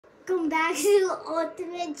welcome back to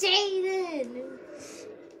Ultimate Jaden.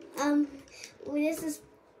 This is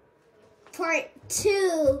part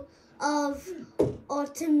 2 of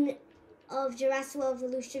Jurassic World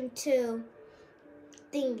Evolution 2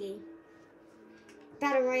 thingy.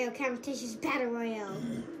 Battle Royale, Cretaceous Battle Royale.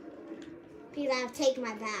 Because I've taken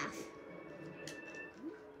my bath.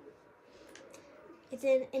 It's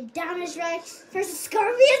an Indominus Rex versus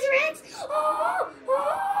Scorpius Rex. Oh!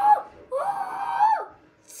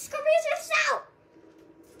 Scorpius Rex out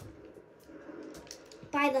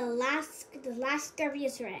by the last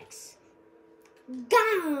Scorpius Rex.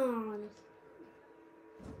 Gone.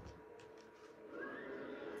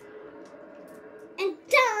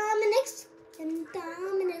 Indominus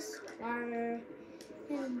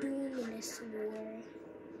War.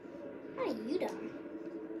 How are you done?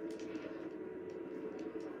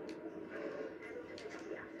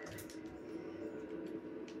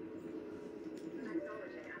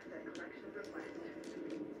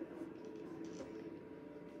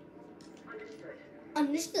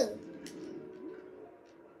 Understood.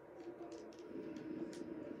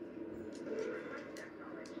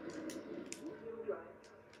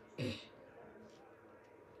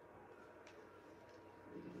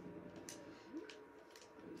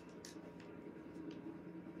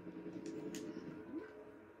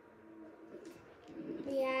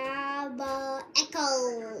 Yeah, but echo.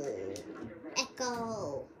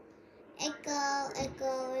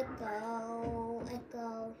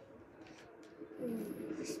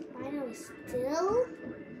 Spino is still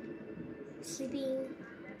sleeping.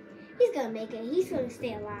 He's gonna make it. He's gonna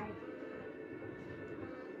stay alive.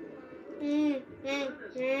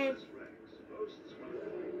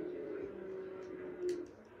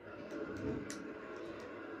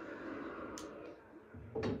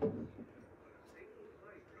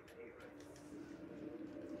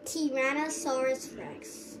 Tyrannosaurus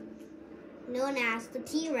Rex, known as the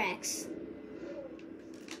T-Rex.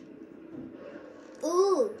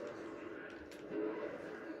 Ooh.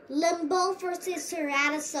 Limbo versus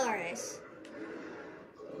Ceratosaurus.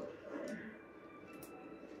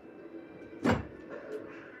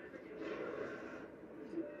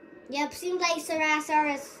 Yep, seems like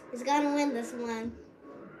Ceratosaurus is gonna win this one.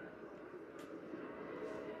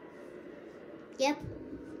 Yep.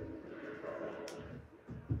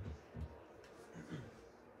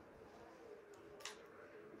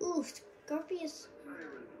 Ooh, Scorpius.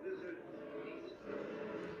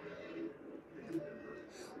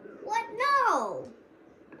 What? No!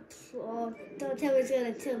 Oh, don't tell me it's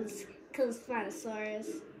gonna kill the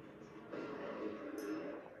Spinosaurus.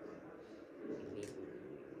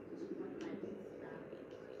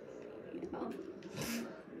 Oh.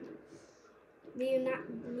 Do you not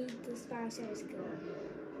need the Spinosaurus go?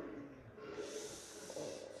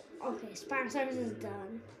 Okay, Spinosaurus is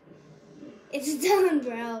done. It's done,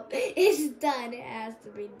 bro. It's done. It has to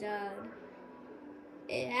be done.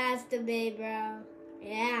 It has to be, bro.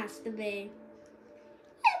 It has to be.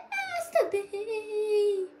 It has to be.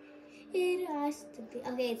 It has to be.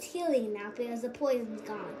 Okay, it's healing now because the poison's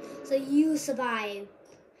gone. So you survive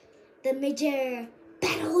the major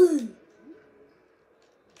battle.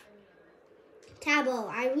 Tabo,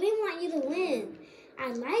 I really want you to win.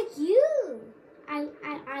 I like you. I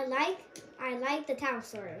like the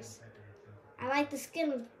Tabosaurus. I like the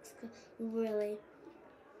skin, really.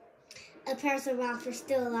 A Parasaurolophus are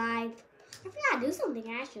still alive. I forgot to do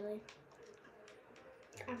something, actually.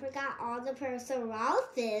 I forgot all the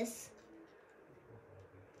Parasaurolophus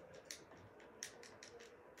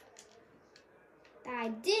that I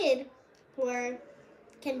did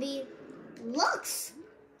can be Lux.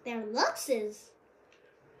 They're Luxes.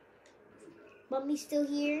 Mummy's still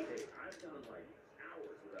here. I've gone like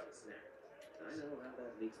hours without a snack. I know how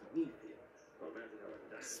that makes me feel.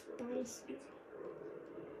 Spice.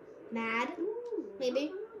 Mad?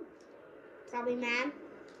 Maybe. Probably mad.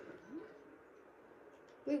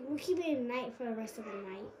 We're keeping it at night for the rest of the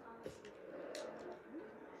night.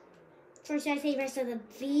 First, I say rest of the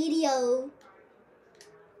video.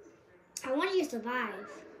 I want you to survive.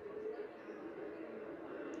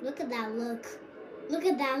 Look at that look. Look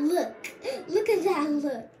at that look. Look at that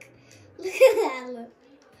look. Look at that look.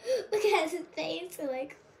 Look at his face.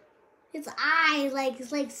 Like, his eyes,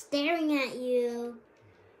 it's like staring at you.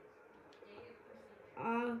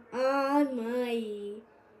 On my.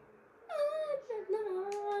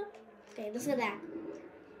 Okay, let's go back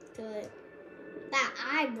to it. That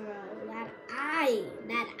eyebrow. That eye.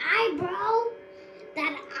 That eyebrow.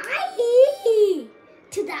 That eye.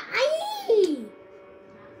 To the eye.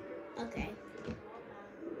 Okay.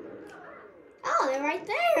 Oh, they're right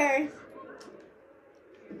there.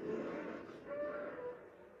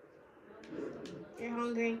 You're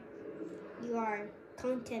hungry. You are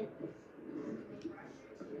content.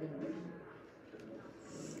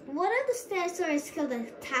 What if the Stegosaurus killed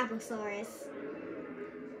the Tabosaurus?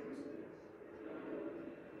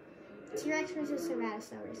 T-Rex versus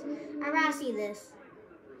Ceratosaurus. I'd rather see this.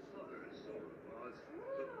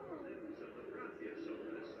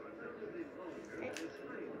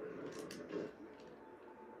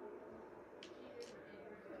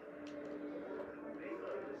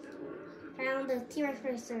 Found the T-Rex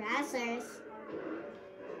versus Ceratosaurus.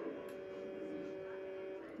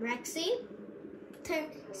 Rexy.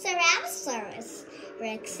 Ceratosaurus.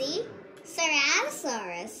 Rexy.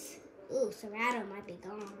 Ceratosaurus. Ooh, Cerato might be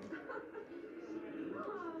gone.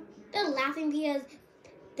 They're laughing because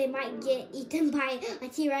they might get eaten by a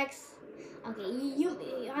T-Rex.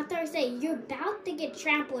 Okay, I thought I say you're about to get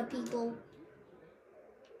trampled, people.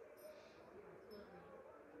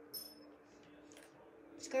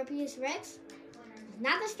 Scorpius Rex is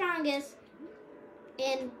not the strongest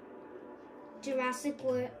in Jurassic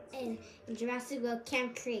World and in Jurassic World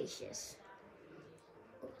Camp Cretaceous.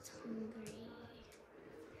 Oh, it's hungry.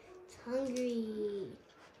 It's hungry.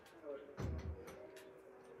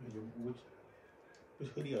 Which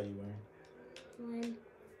hoodie are you wearing? One.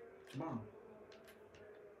 Tomorrow.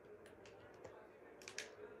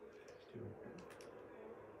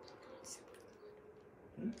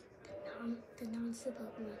 The non-super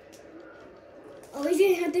one. Oh, he's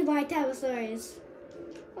gonna have to buy Tabosaurus.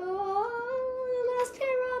 Oh, the last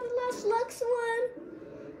Terra, the last Lux one.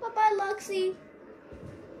 Bye-bye, Luxie.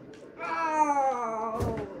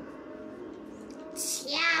 Oh.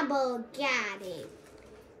 Chabo got it.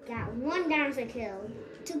 Got one dinosaur kill.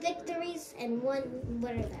 2 victories and 1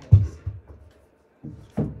 winner that is.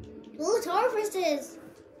 Ooh, Thor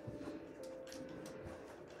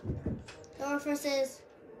versus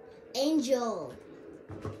Angel.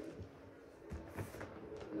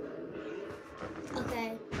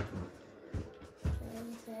 Okay.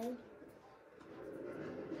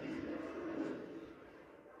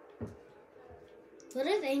 What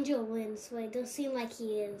if Angel wins? Wait, it doesn't seem like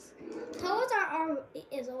he is. Toads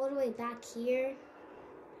is all the way back here.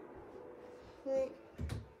 Wait.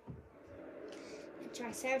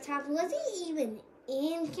 Triceratops, was he even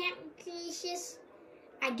in Camp Cretaceous?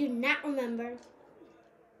 I do not remember.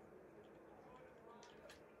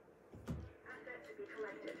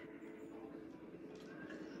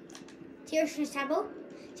 T-Rex versus Tabo.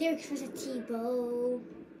 T-Rex versus Tebow.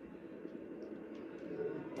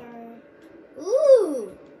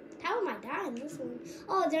 Ooh, Tabo might die in this one.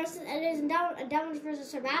 Oh, there's a Devil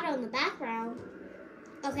versus Cerato in the background.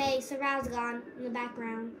 Okay, Cerato's gone in the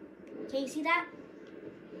background. Can you see that?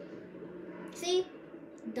 See?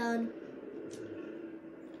 Done.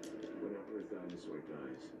 Whenever a dinosaur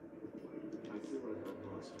dies, I feel like I've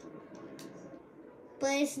lost one of mine.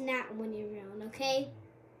 But it's not when you're around, okay?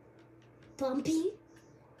 Bumpy.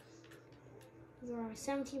 You are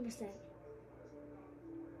 17%.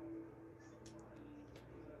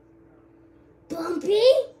 Bumpy?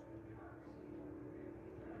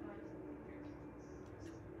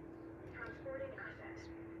 Transporting asset.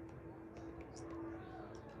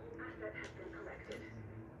 Asset has been collected.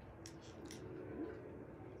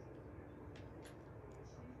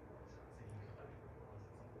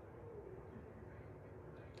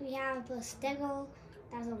 We have a Stego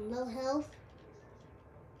that's on low health.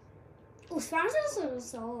 Oh, Spinosaurus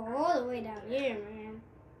is all the way down here, man.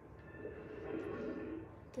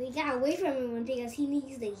 But he got away from him because he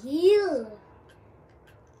needs to heal.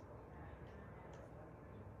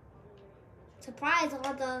 Surprise,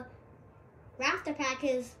 all the Raptor pack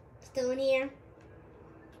is still in here.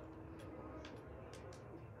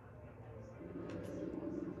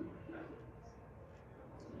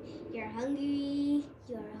 You're hungry.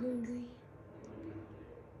 You're hungry.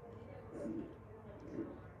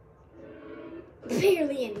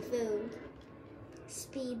 Barely any food.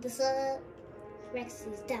 Speed this up. Rex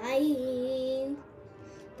is dying.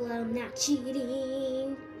 But I'm not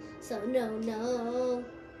cheating. So no.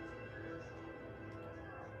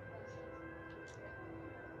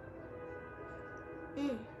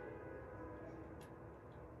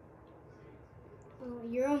 Oh,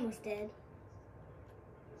 you're almost dead.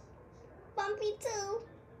 Bumpy too.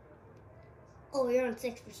 Oh, you're on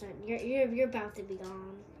 6%. You're about to be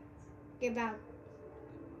gone. You're about.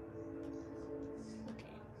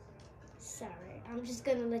 Okay. Sorry. I'm just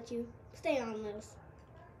gonna let you stay on this.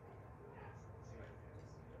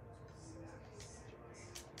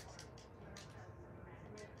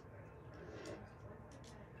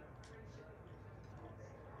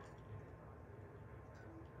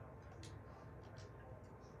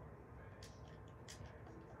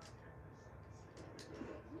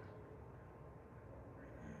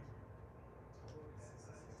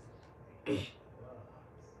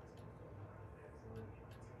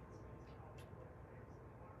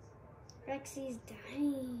 Rexy's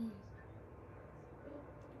dying.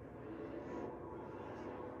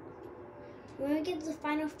 When we get to the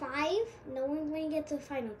final 5, no one's going to get to the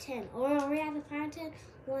final 10. Or are we at the final 10?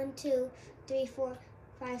 1, 2, 3, 4,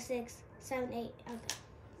 5, 6, 7, 8. Okay.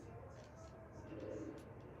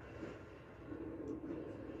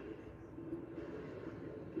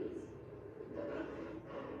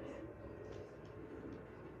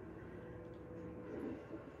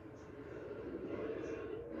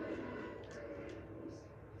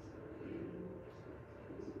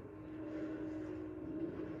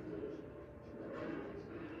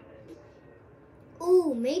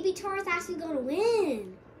 Ooh, maybe Tara's actually going to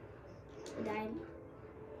win. He died.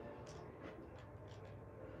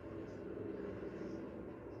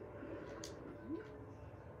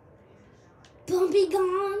 Bumpy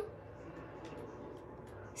gone.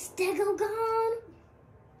 Stego gone.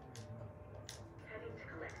 Heading to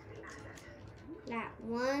collect the asset. That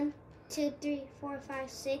 1, 2, 3, 4, 5,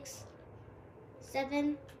 6,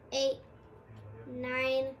 7, 8,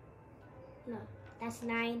 9. No, that's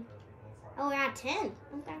 9. Oh, we're at 10.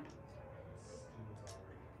 Okay.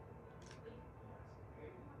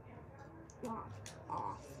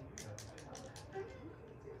 Off.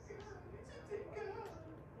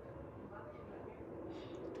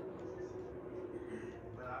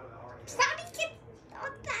 Sorry, kids. Oh,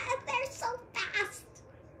 they're so fast.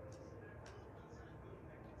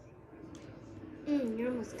 You're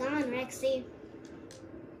almost gone, Rexy.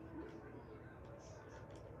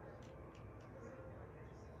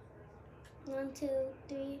 One, 2,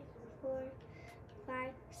 3, 4,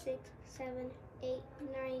 5, 6, 7, 8,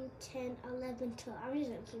 9, 10, 11, 12. I'm just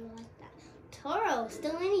gonna keep it like that. Toro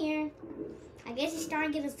still in here. I guess he's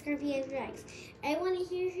stronger than Scorpius Rex. Everyone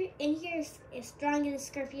in here is stronger than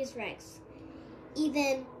Scorpius Rex.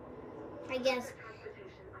 Even, I guess,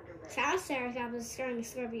 Triceratops is stronger than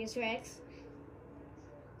Scorpius Rex.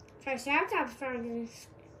 Triceratops is stronger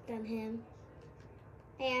than him.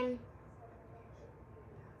 And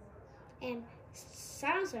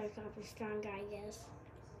Triceratops is stronger, I guess.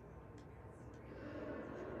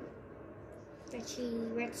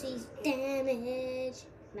 Rexy's damage.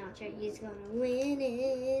 Not sure he's gonna win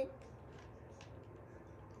it.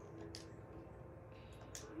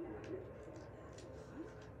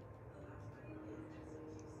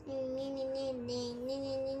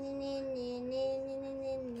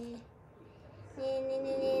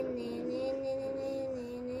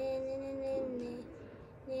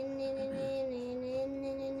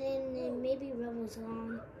 Maybe Rebel's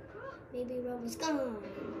gone. Maybe Rebel's gone.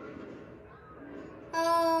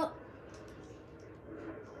 Oh.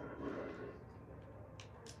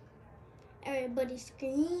 Everybody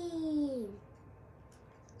scream.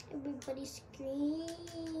 Everybody scream.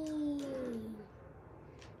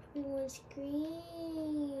 Everyone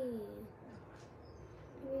scream.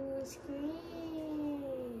 Everyone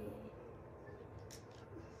scream.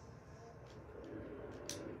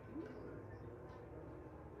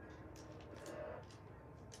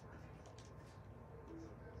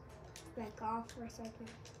 Back off for a second.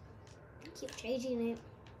 Keep changing it.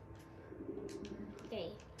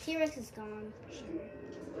 Okay, T-Rex is gone for sure.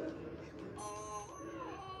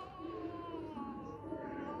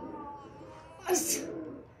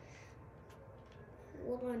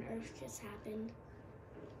 What on earth just happened?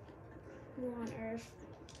 What on earth?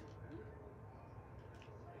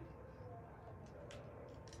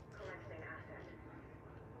 Collecting asset.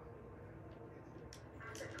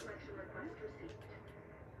 Asset collection request received.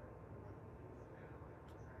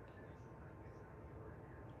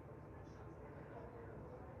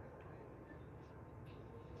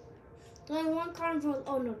 There's only one carnivore.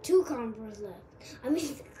 Oh no, 2 carnivores left. I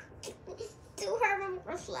mean, 2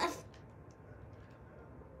 herbivores left.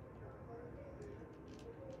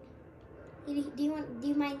 Do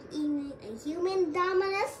you mind eating a human,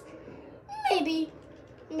 Dominus? Maybe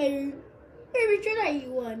should I eat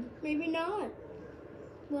one? Maybe not.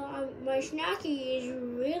 Well, my snacky is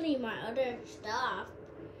really my other stuff.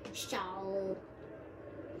 So,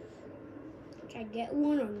 should I get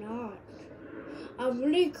one or not? I'm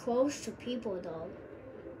really close to people though.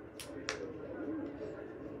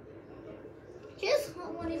 Just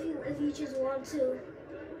one if you just want to.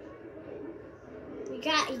 You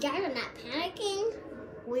guys are not panicking.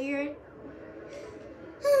 Weird.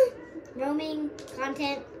 Roaming,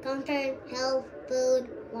 content, comfort, health, food,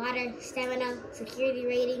 water, stamina, security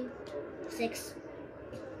rating, 6.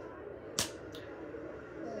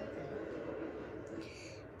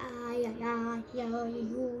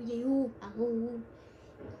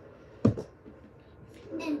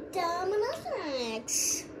 And Dominus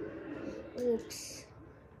Rex. Oops.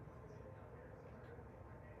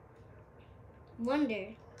 Wonder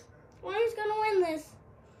who's gonna win this.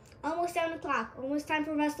 Almost 7 o'clock. Almost time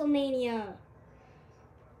for WrestleMania.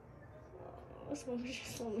 Almost time for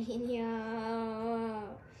WrestleMania.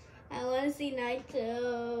 I want to see night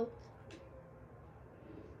 2.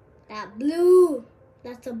 That blue.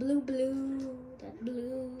 That's a blue. That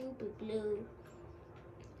blue.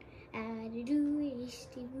 I do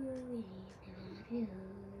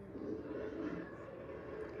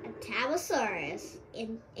a Tabosaurus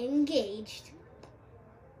engaged.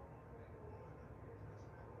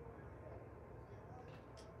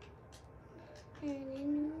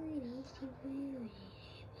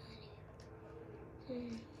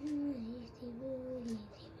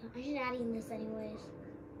 I should add in this anyways.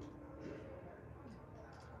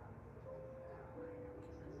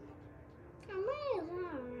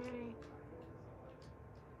 Alright.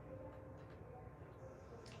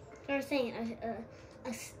 So I was saying a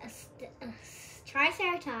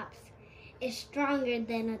Triceratops is stronger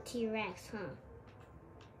than a T-Rex, huh?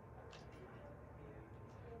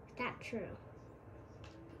 Is that true?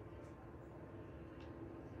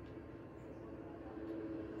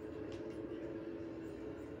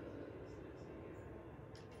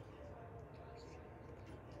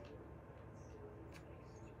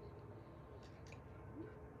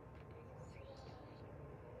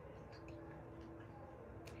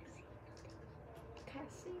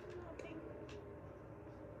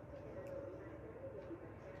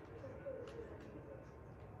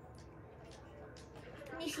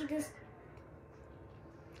 Can you see this?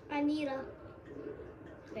 Anita.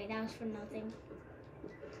 Wait, that was for nothing.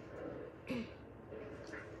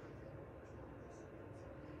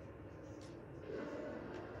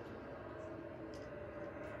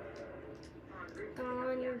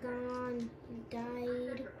 Gone, you're gone. You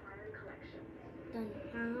died. Then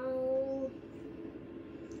how?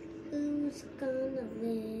 Who's gonna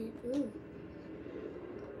win? Ooh.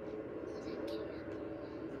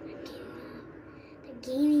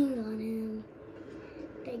 They're gaining on him.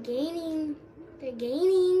 They're gaining on him. They're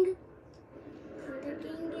gaining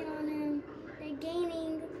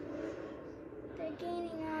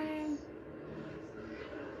on him.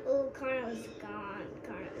 Oh, Carno's gone.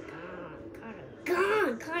 Carno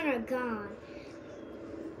gone.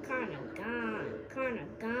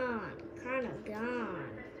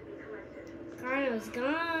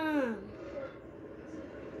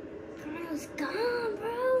 Carno's gone,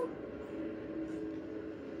 bro.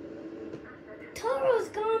 Toro's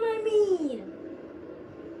gone, I mean.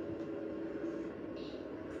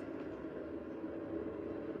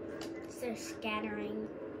 They're scattering.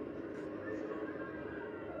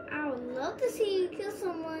 I would love to see you kill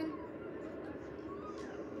someone.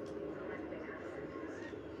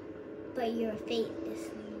 But your fate is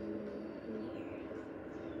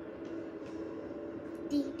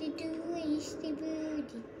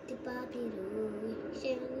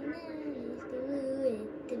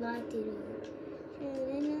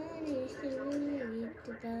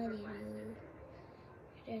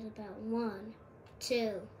There's about 1,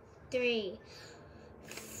 2, 3,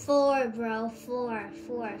 4, bro. 4.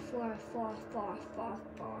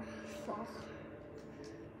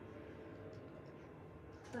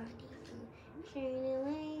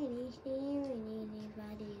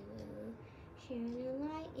 Shining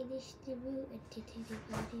light, it is the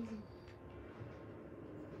body.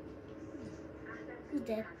 Who's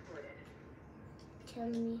dead?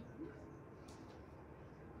 Killing me.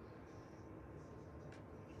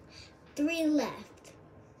 3 left.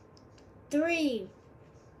 3.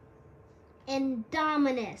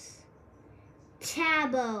 Indominus,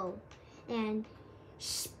 Tabo, and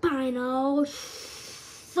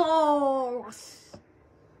Spinosaurus.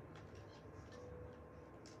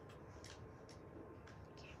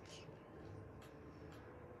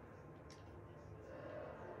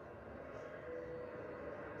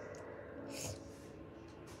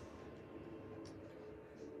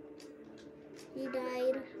 He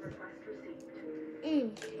died.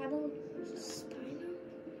 Tabo, Spino.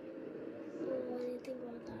 What do you think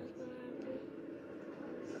about that?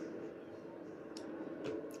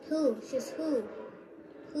 Who? Just who?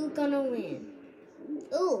 Who gonna win?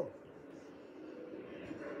 Ooh.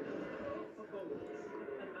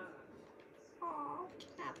 Oh, what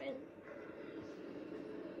happened?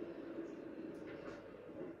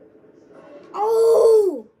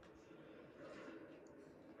 Oh!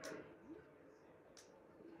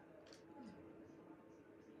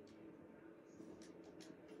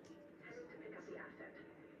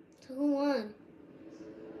 So who won?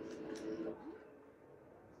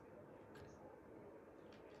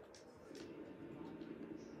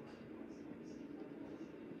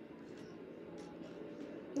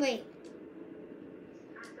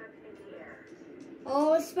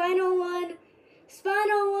 Oh, Spinal one.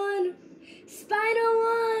 Spinal one. Spinal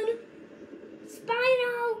one.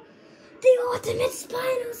 Spinal. The ultimate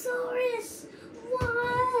Spinosaurus.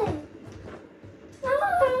 What? Oh,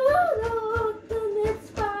 the ultimate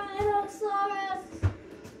Spinosaurus.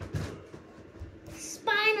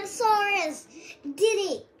 Spinosaurus did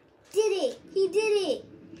it. Did it. He did it.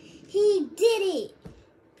 He did it.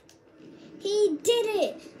 He did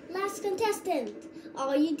it. Last contestant.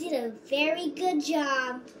 Oh, you did a very good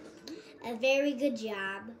job. A very good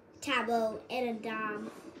job, Tabo and Adam.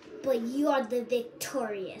 But you are the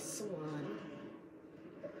victorious one.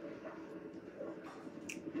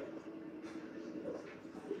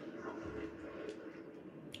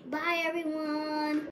 Bye, everyone.